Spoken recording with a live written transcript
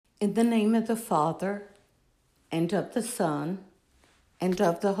In the name of the Father, and of the Son, and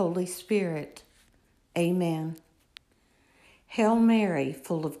of the Holy Spirit. Amen. Hail Mary,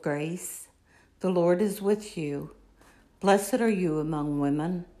 full of grace, the Lord is with you. Blessed are you among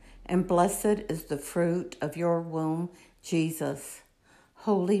women, and blessed is the fruit of your womb, Jesus.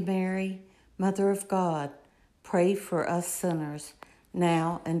 Holy Mary, Mother of God, pray for us sinners,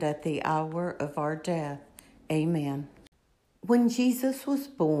 now and at the hour of our death. Amen. When Jesus was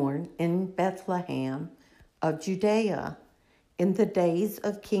born in Bethlehem of Judea, in the days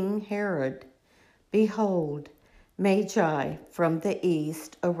of King Herod, behold, Magi from the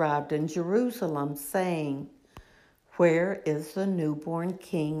east arrived in Jerusalem, saying, "Where is the newborn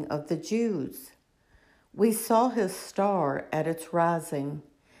King of the Jews? We saw his star at its rising,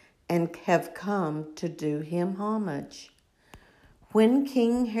 and have come to do him homage." When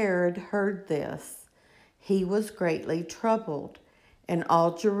King Herod heard this, he was greatly troubled, and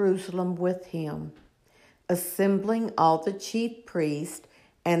all Jerusalem with him, assembling all the chief priests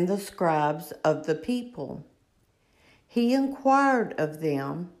and the scribes of the people. He inquired of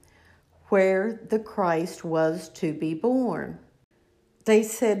them where the Christ was to be born. They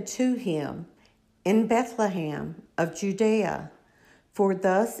said to him, "In Bethlehem of Judea, for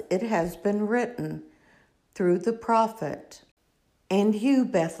thus it has been written through the prophet, 'And you,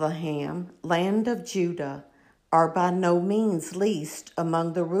 Bethlehem, land of Judah, are by no means least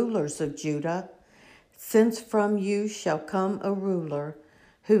among the rulers of Judah, since from you shall come a ruler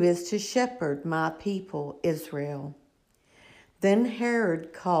who is to shepherd my people Israel.'" Then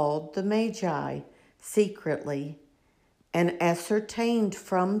Herod called the Magi secretly and ascertained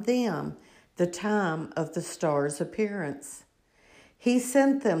from them the time of the star's appearance. He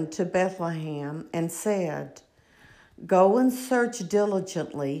sent them to Bethlehem and said, "Go and search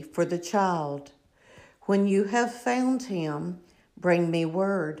diligently for the child. When you have found him, bring me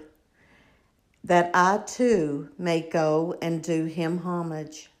word, that I too may go and do him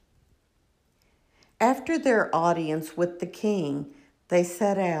homage." After their audience with the king, they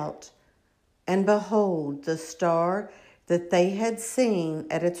set out, and behold, the star that they had seen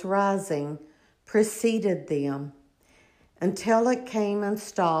at its rising preceded them, until it came and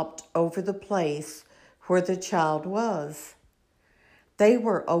stopped over the place where the child was. They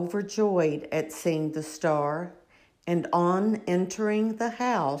were overjoyed at seeing the star, and on entering the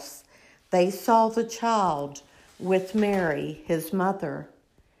house, they saw the child with Mary, his mother.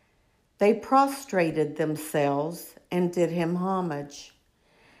 They prostrated themselves and did him homage.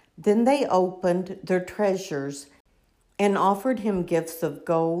 Then they opened their treasures and offered him gifts of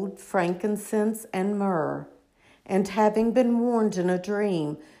gold, frankincense, and myrrh. And having been warned in a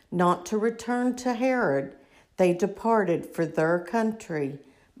dream not to return to Herod, they departed for their country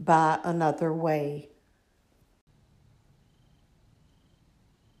by another way.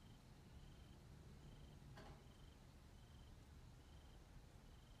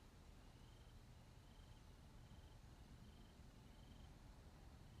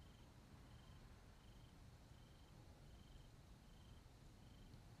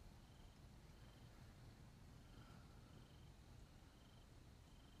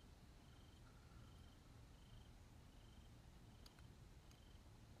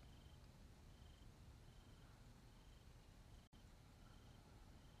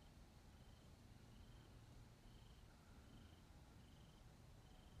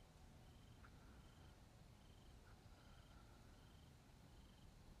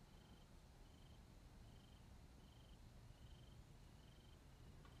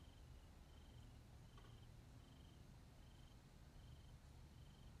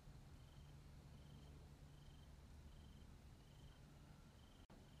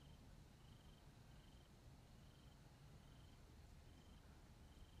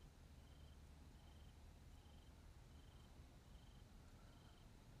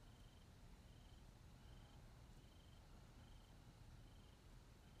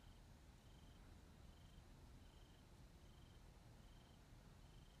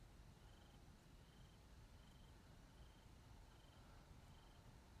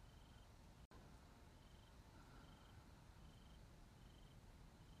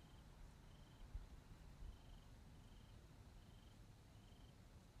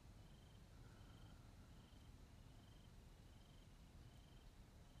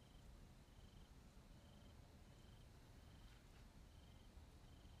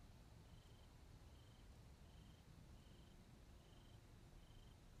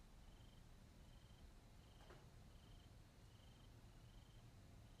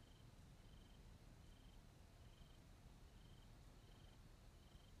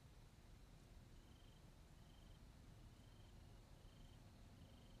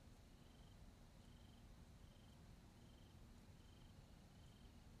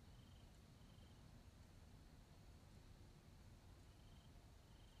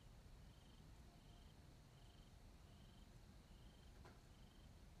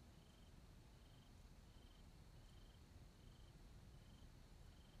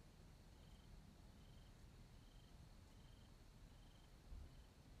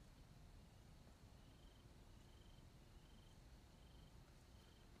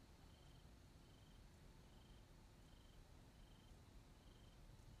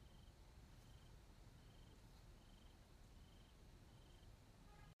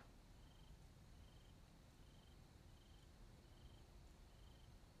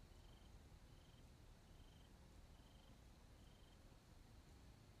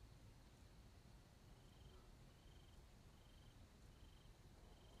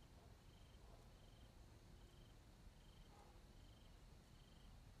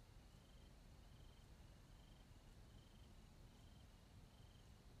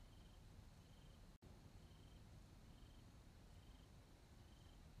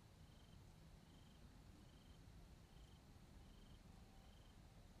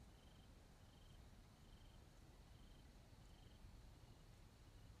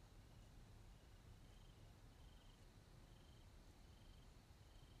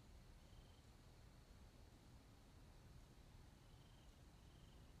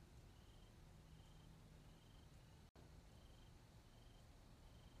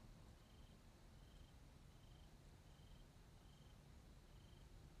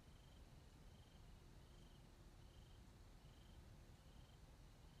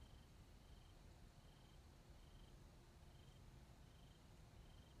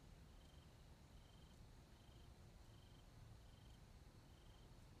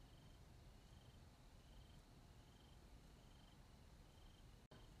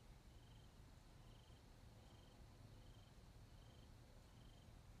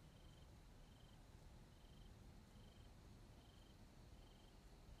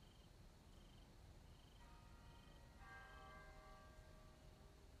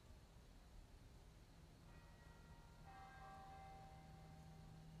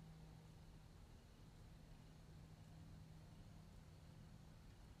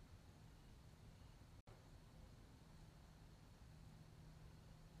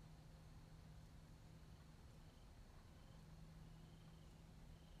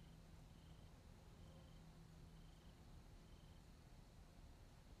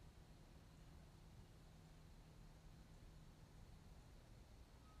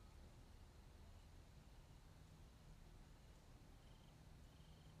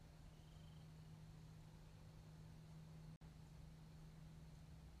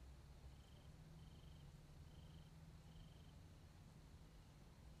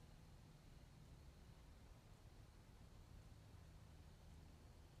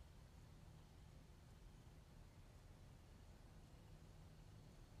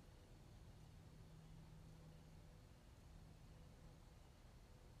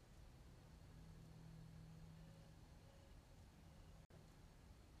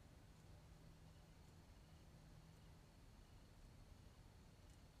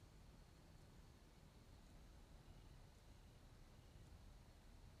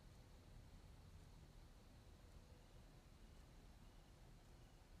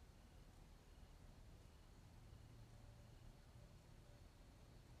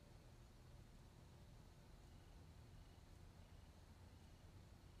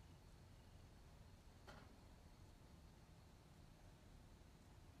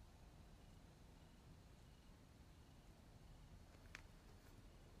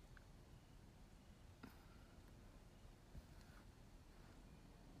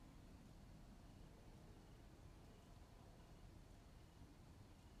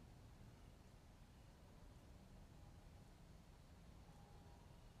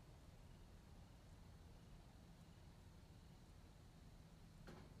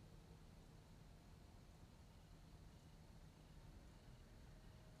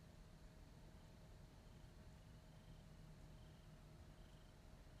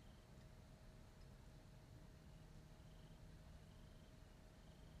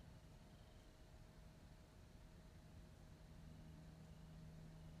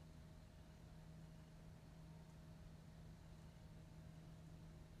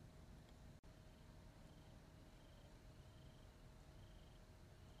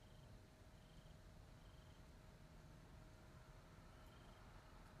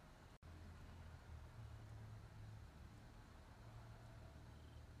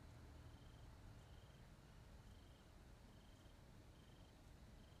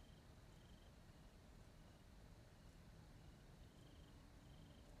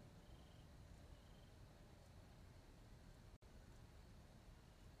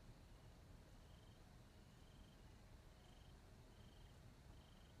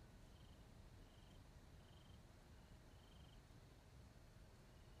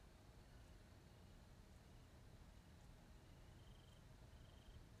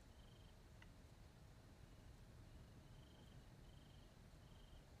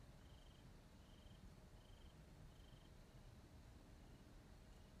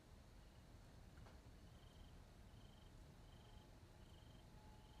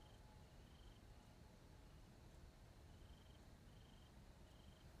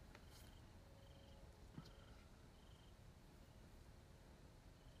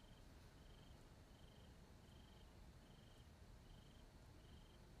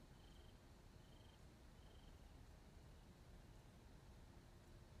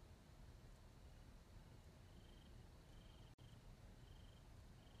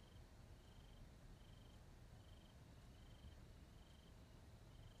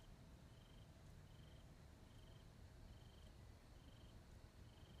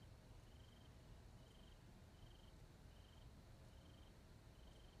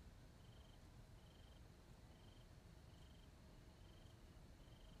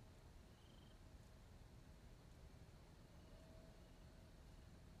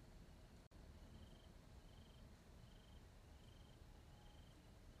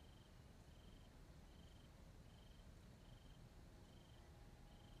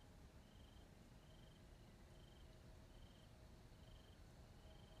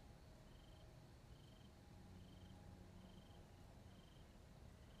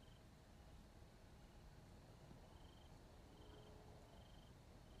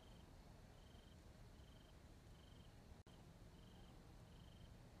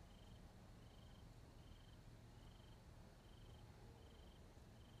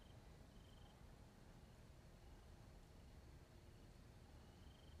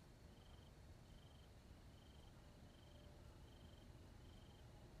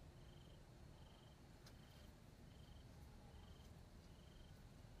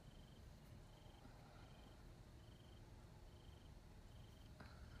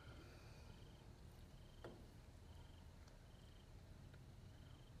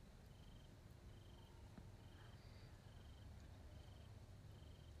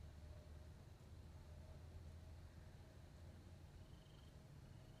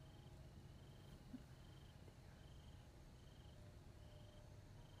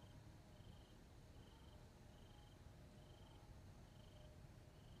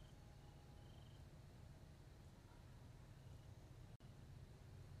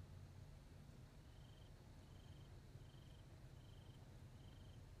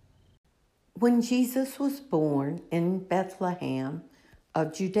 When Jesus was born in Bethlehem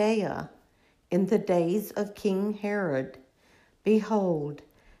of Judea, in the days of King Herod, behold,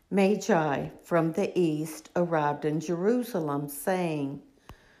 Magi from the east arrived in Jerusalem, saying,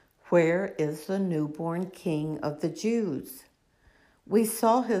 "Where is the newborn King of the Jews? We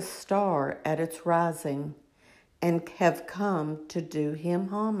saw his star at its rising, and have come to do him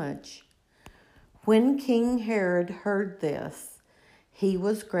homage." When King Herod heard this, he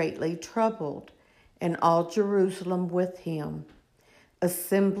was greatly troubled, and all Jerusalem with him.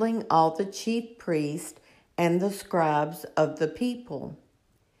 Assembling all the chief priests and the scribes of the people,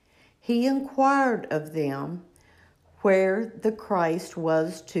 he inquired of them where the Christ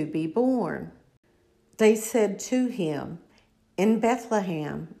was to be born. They said to him, "In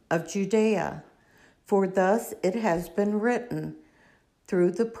Bethlehem of Judea, for thus it has been written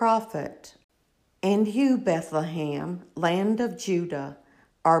through the prophet, 'And you, Bethlehem, land of Judah,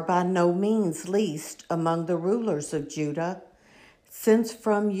 are by no means least among the rulers of Judah, since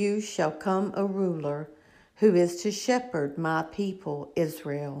from you shall come a ruler who is to shepherd my people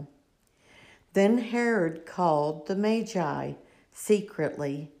Israel.'" Then Herod called the Magi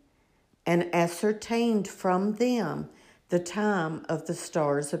secretly and ascertained from them the time of the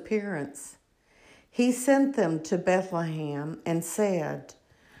star's appearance. He sent them to Bethlehem and said,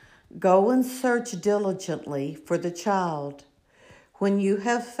 "Go and search diligently for the child. When you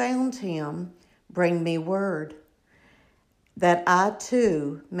have found him, bring me word, that I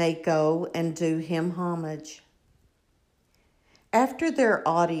too may go and do him homage." After their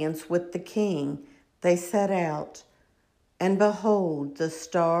audience with the king, they set out, and behold, the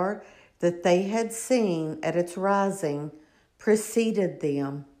star that they had seen at its rising preceded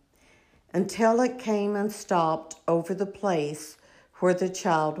them, until it came and stopped over the place where the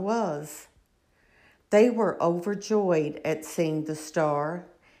child was. They were overjoyed at seeing the star,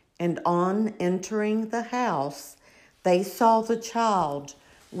 and on entering the house, they saw the child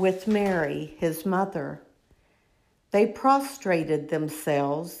with Mary, his mother. They prostrated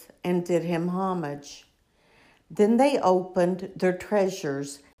themselves and did him homage. Then they opened their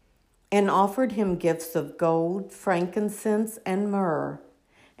treasures and offered him gifts of gold, frankincense, and myrrh.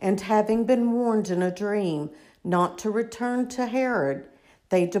 And having been warned in a dream not to return to Herod,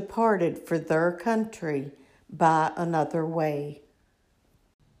 they departed for their country by another way.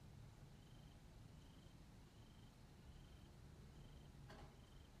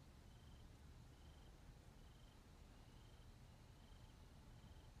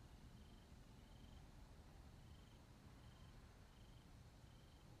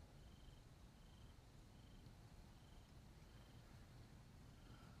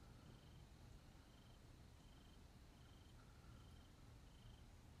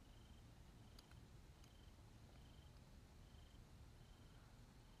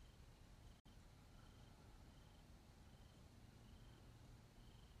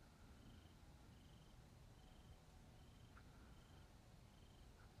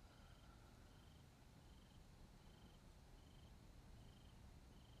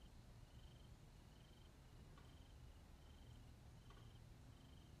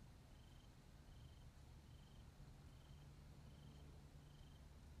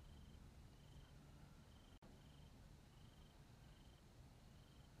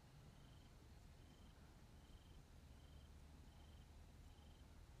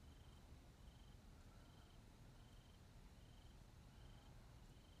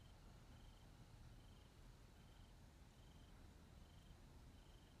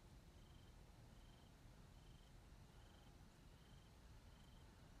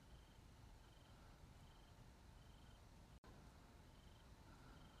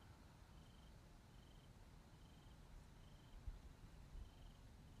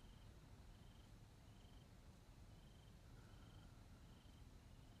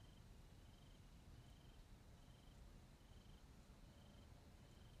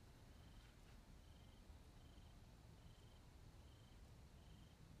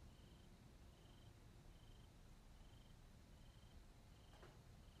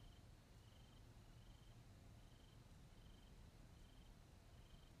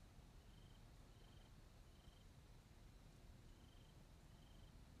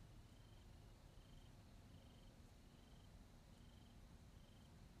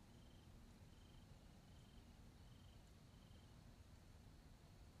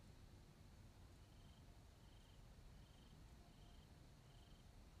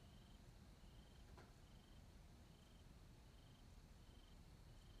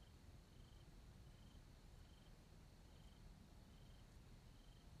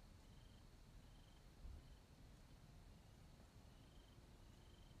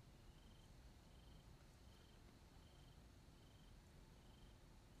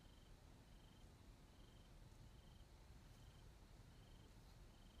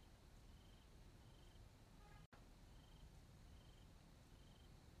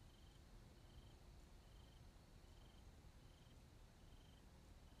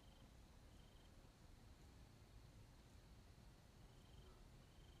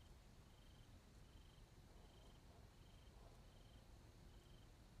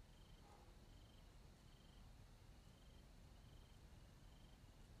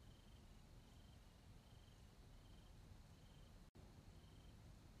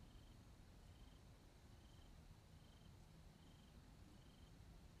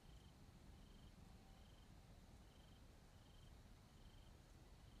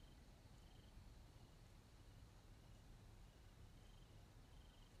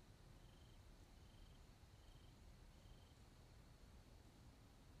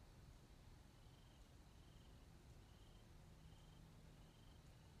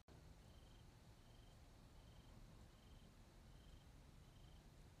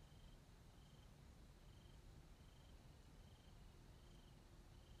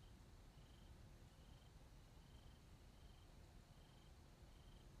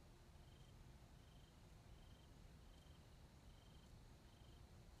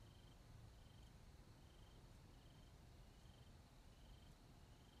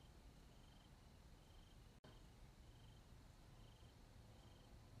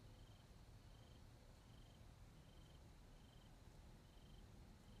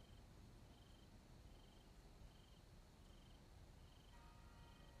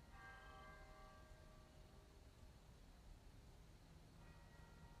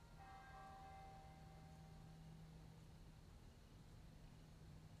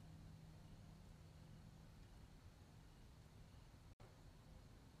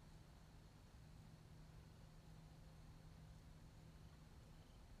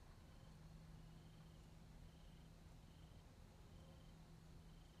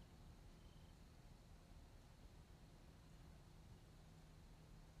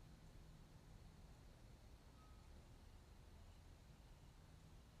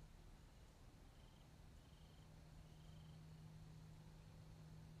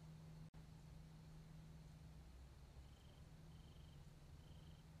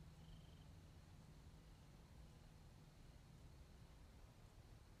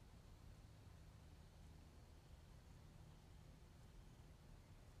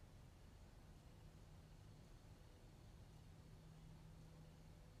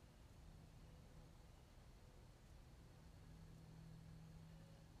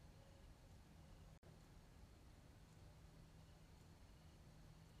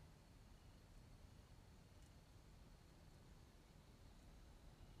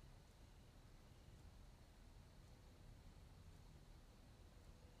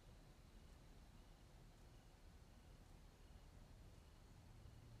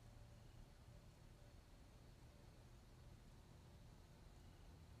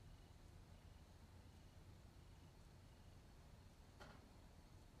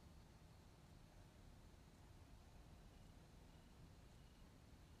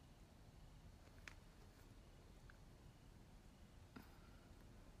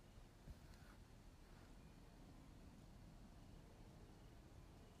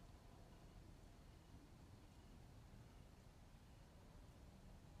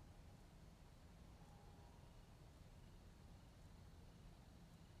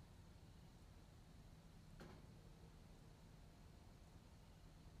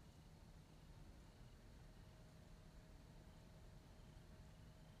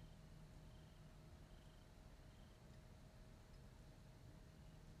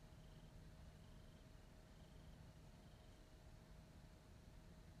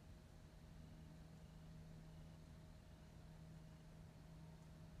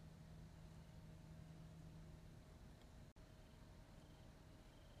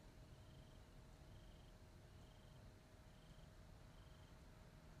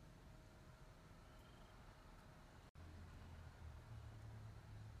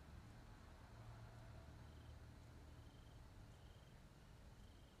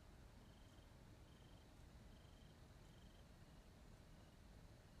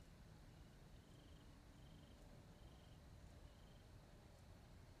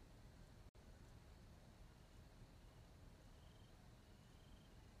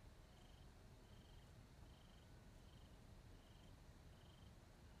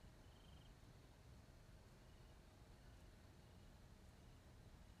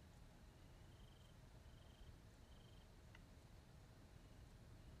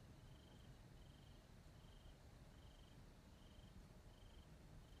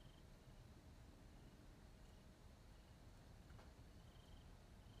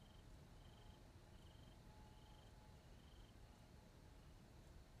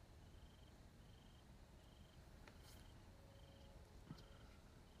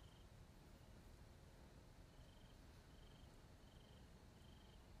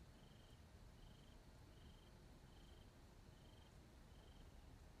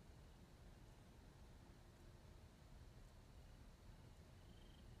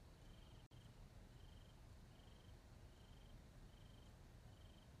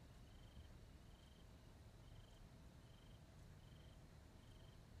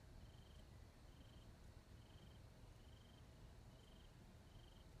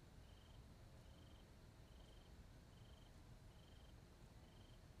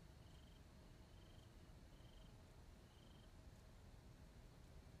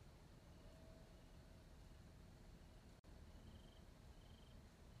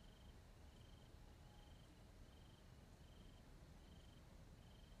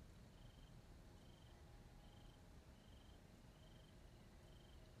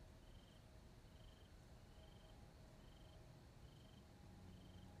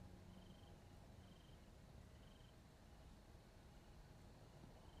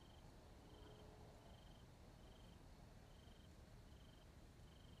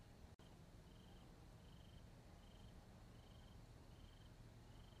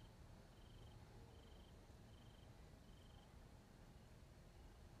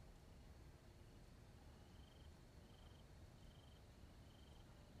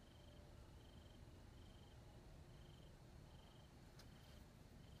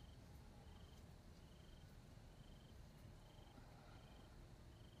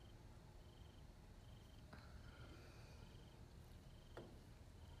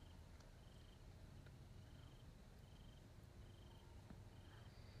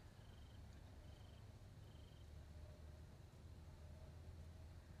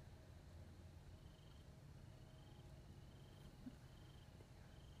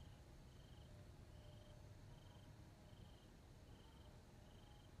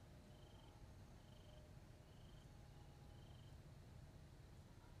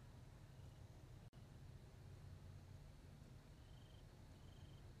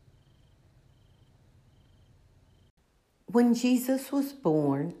 When Jesus was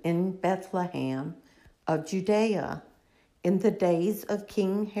born in Bethlehem of Judea, in the days of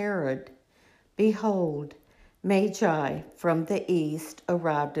King Herod, behold, Magi from the east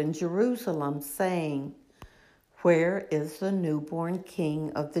arrived in Jerusalem, saying, "Where is the newborn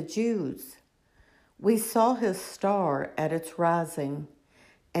King of the Jews? We saw his star at its rising,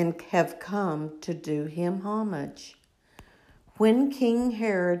 and have come to do him homage." When King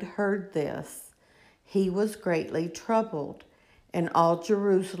Herod heard this, he was greatly troubled, and all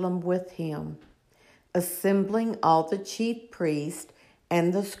Jerusalem with him. Assembling all the chief priests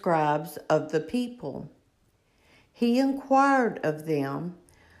and the scribes of the people, he inquired of them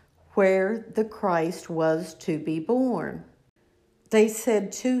where the Christ was to be born. They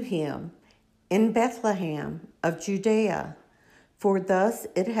said to him, "In Bethlehem of Judea, for thus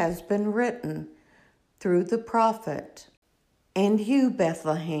it has been written through the prophet, 'And you,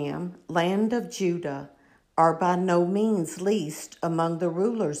 Bethlehem, land of Judah, are by no means least among the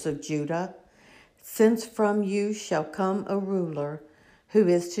rulers of Judah, since from you shall come a ruler who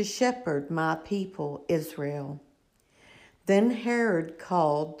is to shepherd my people Israel.'" Then Herod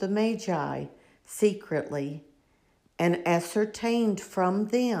called the Magi secretly and ascertained from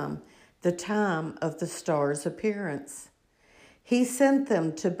them the time of the star's appearance. He sent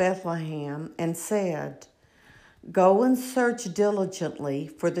them to Bethlehem and said, "Go and search diligently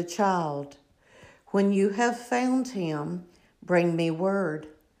for the child. When you have found him, bring me word,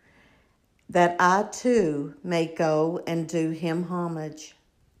 that I too may go and do him homage."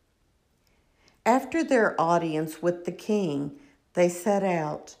 After their audience with the king, they set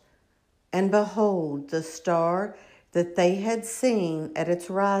out, and behold, the star that they had seen at its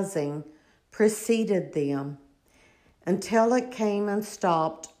rising preceded them, until it came and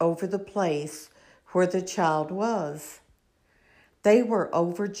stopped over the place where the child was. They were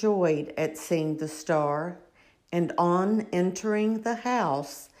overjoyed at seeing the star, and on entering the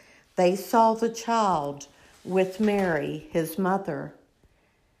house, they saw the child with Mary, his mother.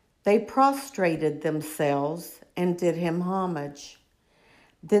 They prostrated themselves and did him homage.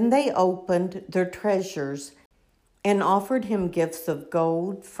 Then they opened their treasures and offered him gifts of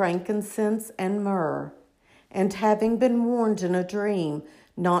gold, frankincense, and myrrh. And having been warned in a dream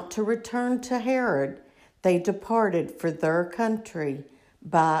not to return to Herod, they departed for their country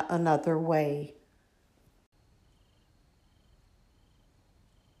by another way.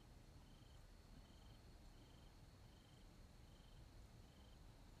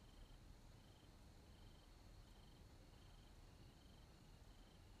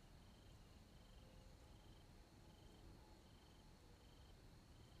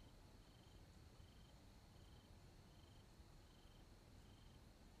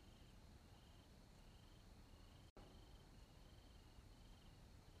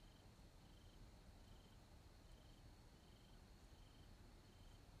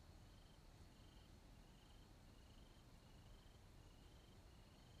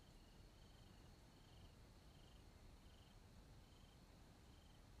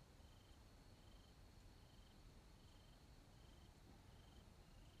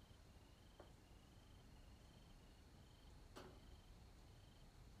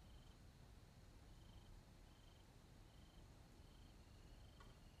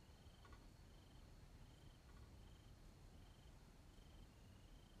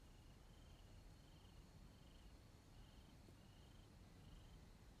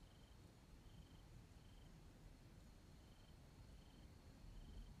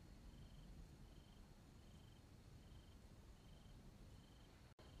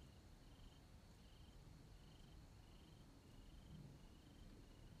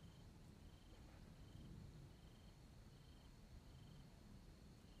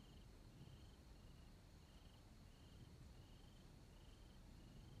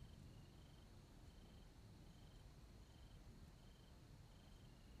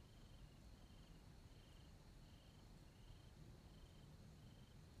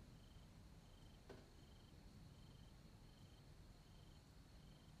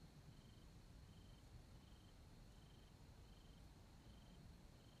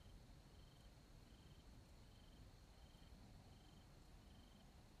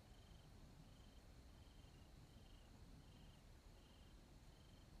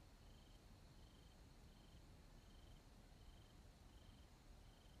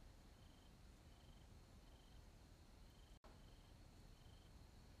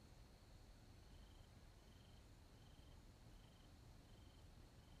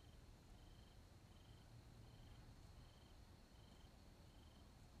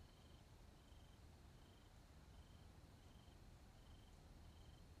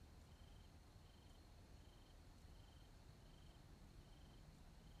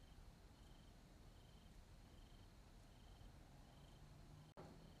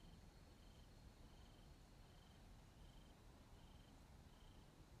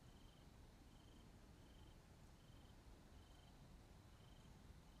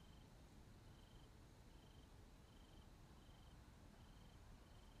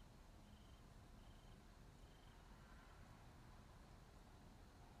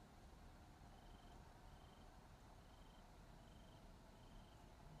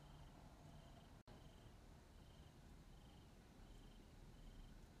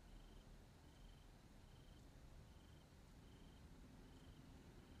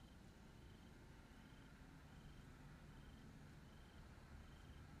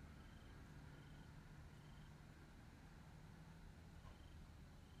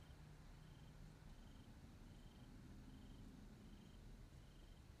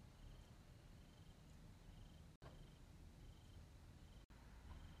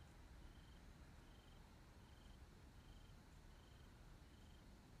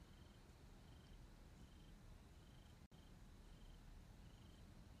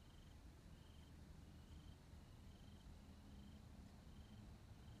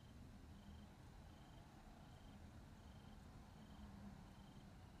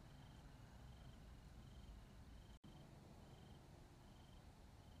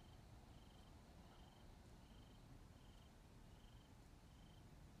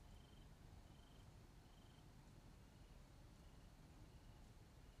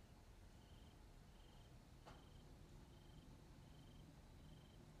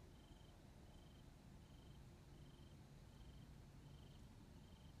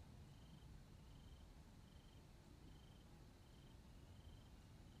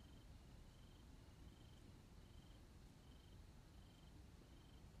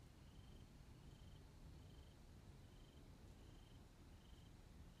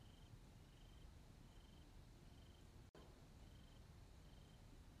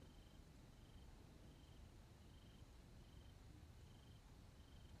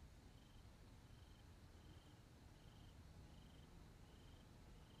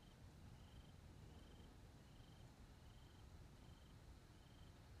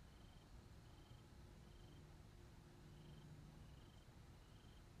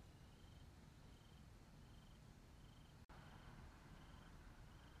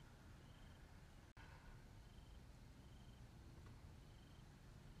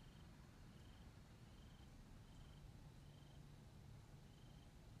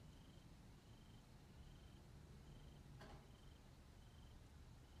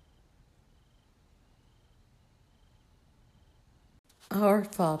 Our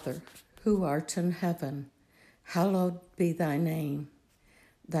Father, who art in heaven, hallowed be thy name.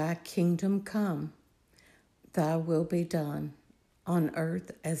 Thy kingdom come, thy will be done, on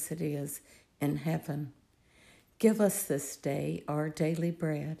earth as it is in heaven. Give us this day our daily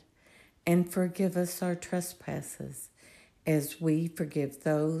bread, and forgive us our trespasses, as we forgive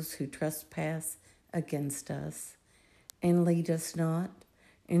those who trespass against us. And lead us not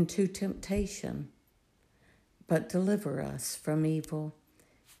into temptation, but deliver us from evil.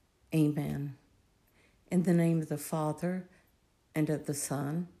 Amen. In the name of the Father, and of the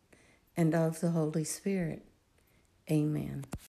Son, and of the Holy Spirit. Amen.